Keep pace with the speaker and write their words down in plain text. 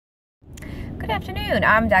afternoon.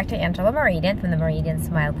 I'm Dr. Angela Meridian from the Meridian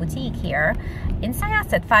Smile Boutique here in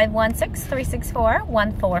Syosset,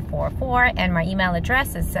 516-364-1444, and my email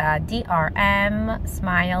address is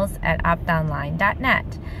drmsmiles@optonline.net.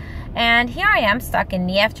 And here I am, stuck in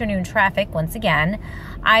the afternoon traffic once again.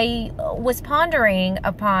 I was pondering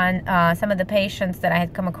upon some of the patients that I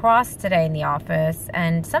had come across today in the office,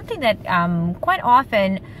 and something that quite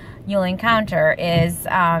often you'll encounter is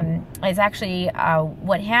actually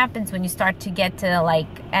what happens when you start to get to like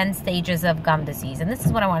end stages of gum disease. And this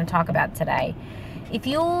is what I want to talk about today. If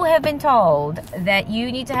you have been told that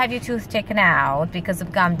you need to have your tooth taken out because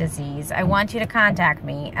of gum disease, I want you to contact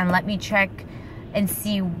me and let me check and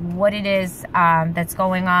see what it is that's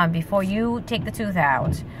going on before you take the tooth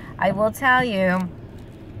out. I will tell you,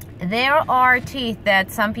 there are teeth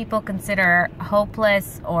that some people consider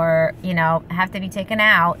hopeless or, you know, have to be taken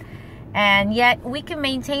out, and yet we can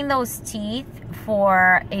maintain those teeth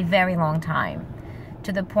for a very long time,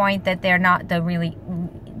 to the point that they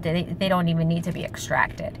don't even need to be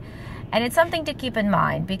extracted. And it's something to keep in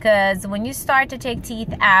mind, because when you start to take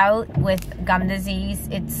teeth out with gum disease,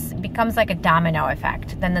 it becomes like a domino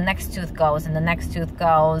effect. Then the next tooth goes and the next tooth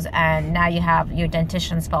goes, and now you have your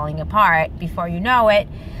dentitions falling apart. Before you know it,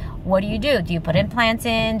 what do? Do you put implants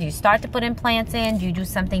in? Do you start to put implants in? Do you do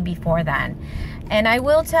something before then? And I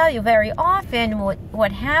will tell you, very often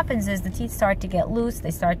what happens is the teeth start to get loose,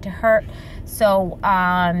 they start to hurt, so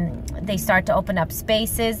they start to open up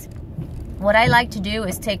spaces. What I like to do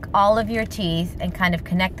is take all of your teeth and kind of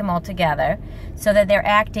connect them all together so that they're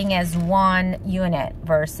acting as one unit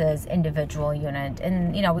versus individual unit.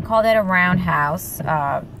 And, you know, we call that a roundhouse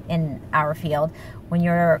in our field. When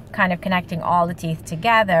you're kind of connecting all the teeth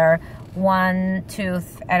together, one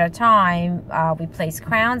tooth at a time, we place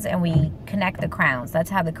crowns and we connect the crowns. That's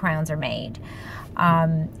how the crowns are made.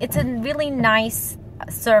 It's a really nice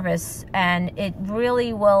service, and it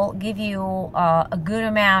really will give you a good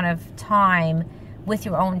amount of time with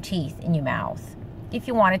your own teeth in your mouth if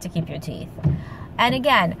you wanted to keep your teeth. And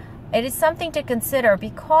again, it is something to consider,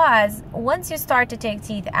 because once you start to take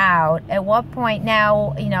teeth out, at what point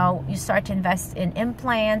now, you know, you start to invest in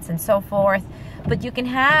implants and so forth, but you can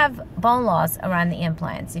have bone loss around the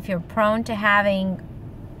implants. If you're prone to having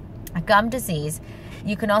a gum disease,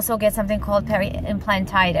 you can also get something called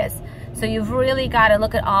periimplantitis. So you've really got to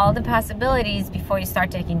look at all the possibilities before you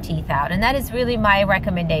start taking teeth out. And that is really my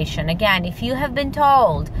recommendation. Again, if you have been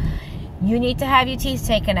told you need to have your teeth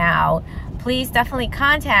taken out, please definitely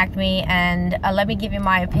contact me and let me give you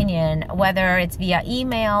my opinion, whether it's via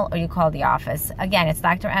email or you call the office. Again, it's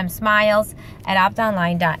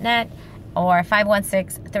drmsmiles@optonline.net or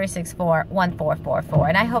 516-364-1444.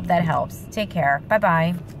 And I hope that helps. Take care.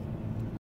 Bye-bye.